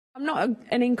I'm not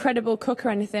an incredible cook or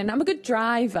anything. I'm a good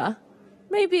driver.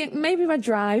 Maybe by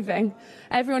driving.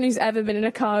 Everyone who's ever been in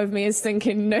a car with me is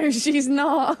thinking, no, she's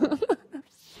not.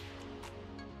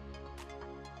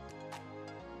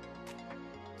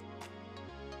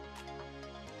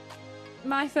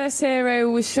 My first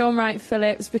hero was Shaun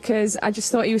Wright-Phillips because I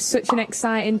just thought he was such an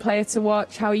exciting player to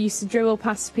watch, how he used to dribble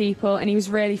past people and he was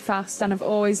really fast, and I've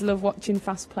always loved watching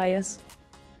fast players.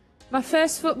 My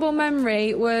first football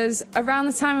memory was around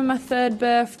the time of my 3rd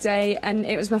birthday, and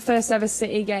it was my first ever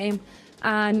City game,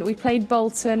 and we played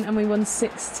Bolton and we won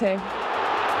 6-2.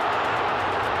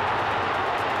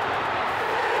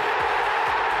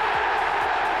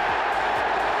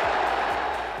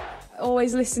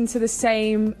 Always listen to the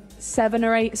same 7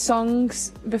 or 8 songs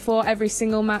before every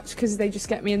single match because they just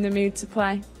get me in the mood to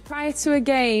play. Prior to a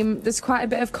game, there's quite a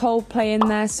bit of Coldplay in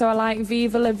there, so I like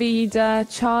Viva La Vida,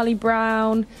 Charlie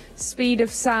Brown, Speed of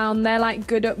Sound. They're like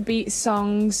good upbeat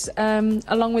songs,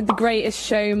 along with The Greatest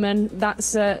Showman.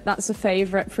 That's a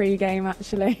favourite pre-game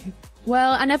actually.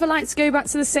 Well, I never like to go back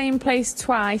to the same place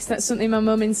twice. That's something my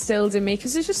mum instilled in me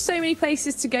because there's just so many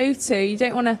places to go to. You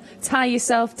don't want to tie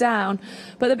yourself down.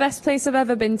 But the best place I've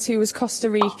ever been to was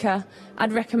Costa Rica.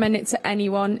 I'd recommend it to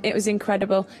anyone. It was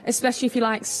incredible, especially if you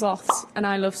like sloths, and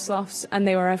I love sloths, and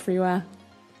they were everywhere.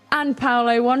 And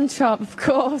Paolo One-Chop, of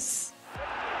course.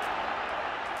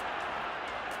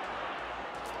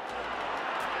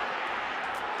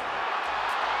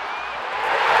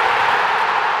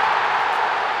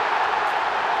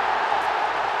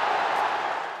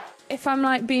 If I'm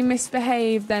like being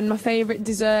misbehaved, then my favourite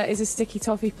dessert is a sticky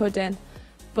toffee pudding,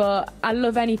 but I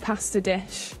love any pasta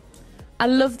dish. I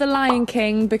love The Lion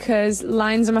King because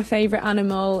lions are my favourite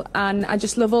animal, and I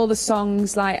just love all the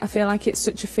songs. Like, I feel like it's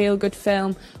such a feel-good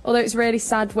film, although it's really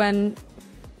sad when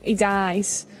he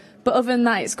dies, but other than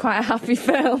that it's quite a happy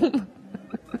film.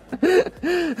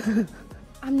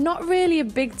 I'm not really a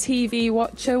big TV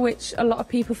watcher, which a lot of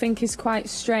people think is quite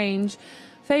strange.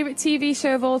 Favourite TV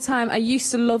show of all time? I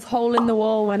used to love Hole in the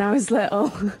Wall when I was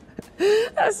little.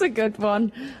 That's a good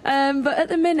one. But at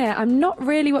the minute, I'm not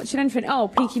really watching anything. Oh,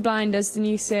 Peaky Blinders, the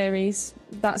new series.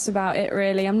 That's about it,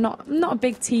 really. I'm not a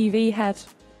big TV head.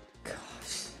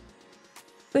 Gosh.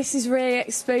 This is really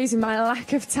exposing my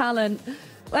lack of talent.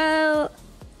 Well,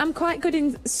 I'm quite good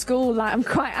in school. Like, I'm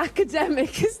quite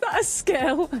academic. Is that a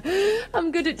skill?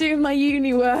 I'm good at doing my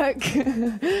uni work.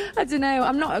 I don't know.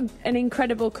 I'm not an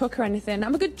incredible cook or anything.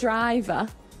 I'm a good driver.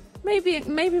 Maybe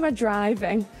by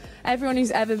driving. Everyone who's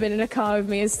ever been in a car with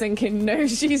me is thinking, no,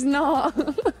 she's not.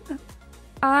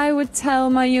 I would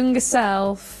tell my younger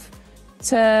self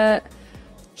to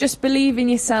just believe in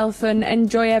yourself and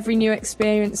enjoy every new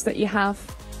experience that you have.